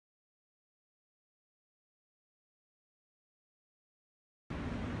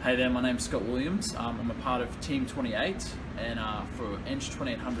Hey there, my name's Scott Williams. I'm a part of Team 28 and for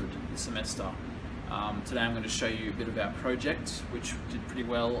ENGG2800 this semester. Today I'm going to show you a bit of our project, which did pretty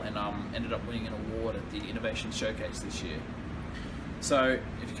well and ended up winning an award at the Innovation Showcase this year. So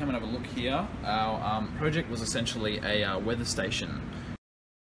if you come and have a look here, our project was essentially a weather station.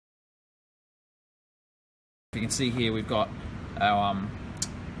 If you can see here, we've got our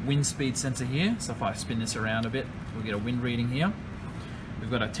wind speed sensor here. So if I spin this around a bit, we'll get a wind reading here. We've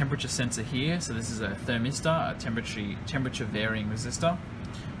got a temperature sensor here, so this is a thermistor, a temperature varying resistor.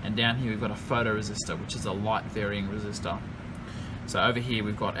 And down here we've got a photoresistor, which is a light varying resistor. So over here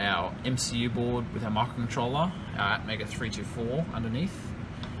we've got our MCU board with our microcontroller, our ATmega324 underneath.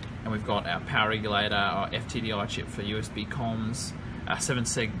 And we've got our power regulator, our FTDI chip for USB comms, our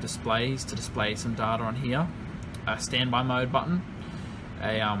 7-seg displays to display some data on here, a standby mode button,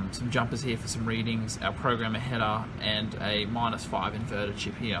 some jumpers here for some readings, our programmer header, and a -5 inverter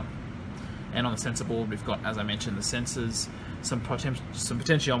chip here. And on the sensor board we've got, as I mentioned, the sensors, some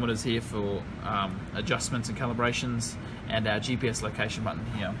potentiometers here for adjustments and calibrations, and our GPS location button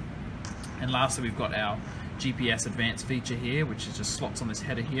here. And lastly we've got our GPS advanced feature here, which is just slots on this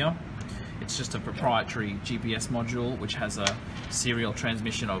header here. It's just a proprietary GPS module which has a serial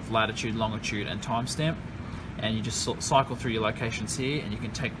transmission of latitude, longitude and timestamp. And you just cycle through your locations here and you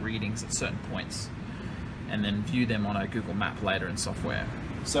can take readings at certain points and then view them on a Google map later in software.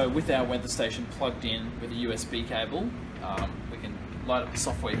 So with our weather station plugged in with a USB cable, we can load up the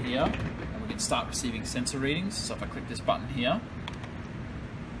software here and we can start receiving sensor readings. So if I click this button here,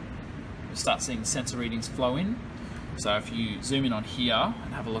 we start seeing sensor readings flow in. So if you zoom in on here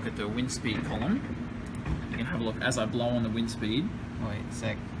and have a look at the wind speed column, you can have a look as I blow on the wind speed. Wait a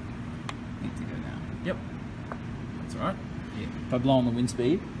sec. Need to go down. Yep. That's alright. Yeah. If I blow on the wind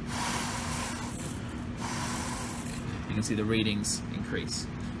speed, you can see the readings increase.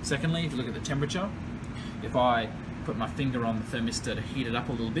 Secondly, if you look at the temperature, if I put my finger on the thermistor to heat it up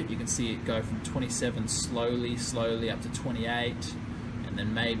a little bit, you can see it go from 27 slowly up to 28, and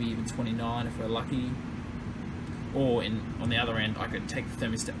then maybe even 29 if we're lucky. Or on the other end, I could take the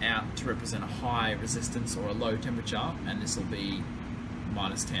thermistor out to represent a high resistance or a low temperature, and this will be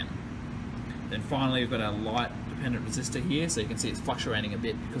 -10. Then finally we've got our light dependent resistor here, so you can see it's fluctuating a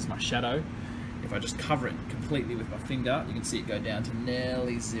bit because of my shadow. If I just cover it completely with my finger, you can see it go down to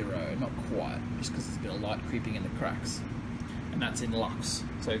nearly 0, not quite, just because there's a bit of light creeping in the cracks. And that's in lux.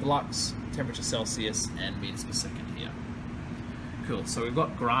 So lux, temperature Celsius, and meters per second here. Cool. So we've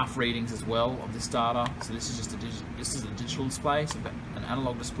got graph readings as well of this data. So this is just a digital display. So we've got an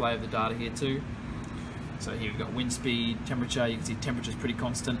analog display of the data here too. So here we've got wind speed, temperature. You can see temperature's pretty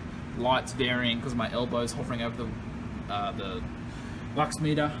constant. Light's varying because my elbow's hovering over the lux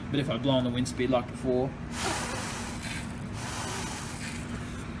meter. But if I blow on the wind speed like before,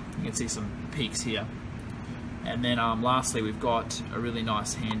 you can see some peaks here. And then lastly we've got a really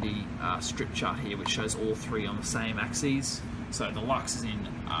nice handy strip chart here which shows all three on the same axes. So the lux is in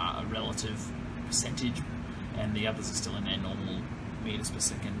a relative percentage and the others are still in their normal meters per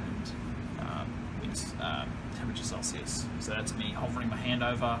second and temperature Celsius. So that's me hovering my hand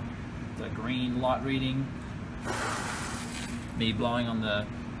over the green light reading, me blowing on the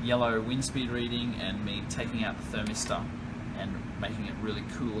yellow wind speed reading, and me taking out the thermistor and making it really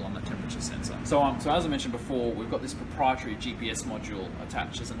cool on the temperature sensor. So as I mentioned before, we've got this proprietary GPS module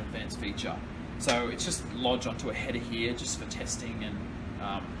attached as an advanced feature. So it's just lodged onto a header here just for testing and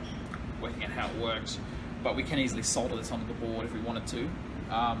working out how it works. But we can easily solder this onto the board if we wanted to.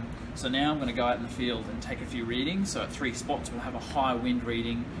 So now I'm going to go out in the field and take a few readings. So at 3 spots we'll have a high wind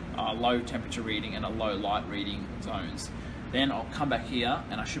reading, a low temperature reading and a low light reading zones. Then I'll come back here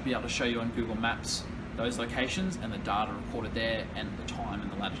and I should be able to show you on Google Maps those locations and the data recorded there and the time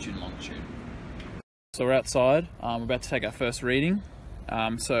and the latitude and longitude. So we're outside, we're about to take our first reading.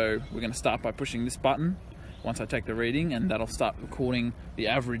 So we're going to start by pushing this button once I take the reading, and that'll start recording the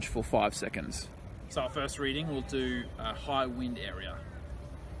average for 5 seconds. So our first reading, we'll do a high wind area.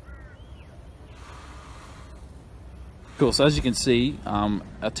 Cool, so as you can see,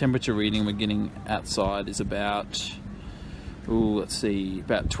 our temperature reading we're getting outside is about,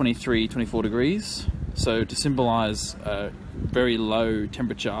 about 23, 24 degrees. So to symbolize a very low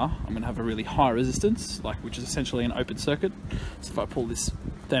temperature, I'm going to have a really high resistance, which is essentially an open circuit. So if I pull this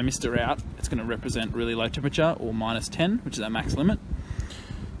thermistor out, it's going to represent really low temperature, or -10, which is our max limit.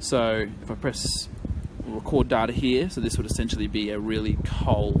 So if I press record data here, so this would essentially be a really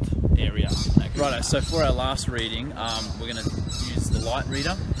cold area. Righto, so for our last reading, we're going to use the light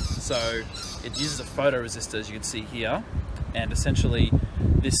reader. So it uses a photoresistor, as you can see here, and essentially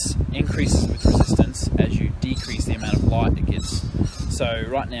this increases with resistance as you decrease the amount of light it gives. So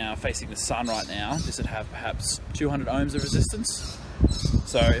right now, facing the sun right now, this would have perhaps 200 ohms of resistance.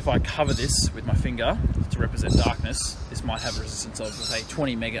 So if I cover this with my finger to represent darkness, this might have a resistance of, say,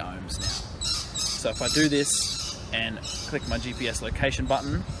 20 mega ohms now. So if I do this and click my GPS location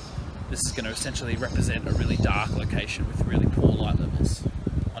button, this is going to essentially represent a really dark location with really poor light levels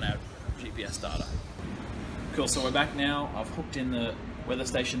on our GPS data. Cool, so we're back now. I've hooked in the weather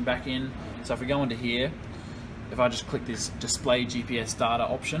station back in. So if we go into here, if I just click this display GPS data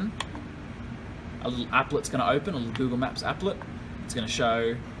option, a little applet's going to open, a little Google Maps applet. It's going to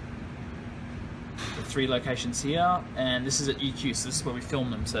show the 3 locations here, and this is at UQ, so this is where we film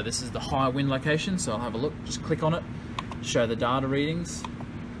them. So this is the high wind location, so I'll have a look, just click on it, show the data readings.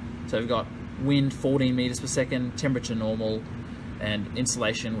 So we've got wind 14 meters per second, temperature normal, and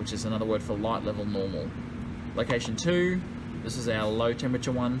insolation, which is another word for light level normal. Location 2, this is our low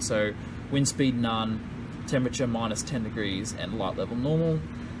temperature one, so wind speed none, temperature minus 10 degrees, and light level normal.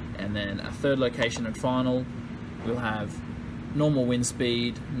 And then a third location and final, we'll have normal wind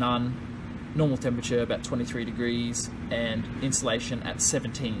speed, none, normal temperature about 23 degrees, and insolation at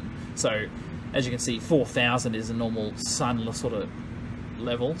 17. So as you can see, 4000 is a normal sun sort of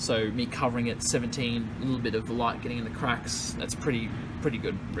level, so me covering it 17, a little bit of light getting in the cracks, that's pretty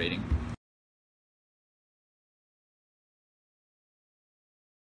good reading.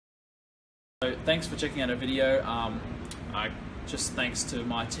 So thanks for checking out our video. Just thanks to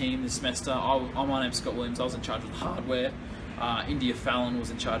my team this semester. My name's Scott Williams, I was in charge of the hardware. India Fallon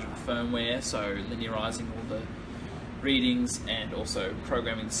was in charge of the firmware, so linearizing all the readings and also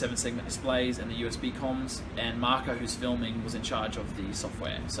programming the 7-segment displays and the USB comms. And Marco, who's filming, was in charge of the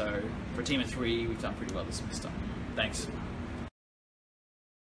software. So for a team of 3, we've done pretty well this semester. Thanks.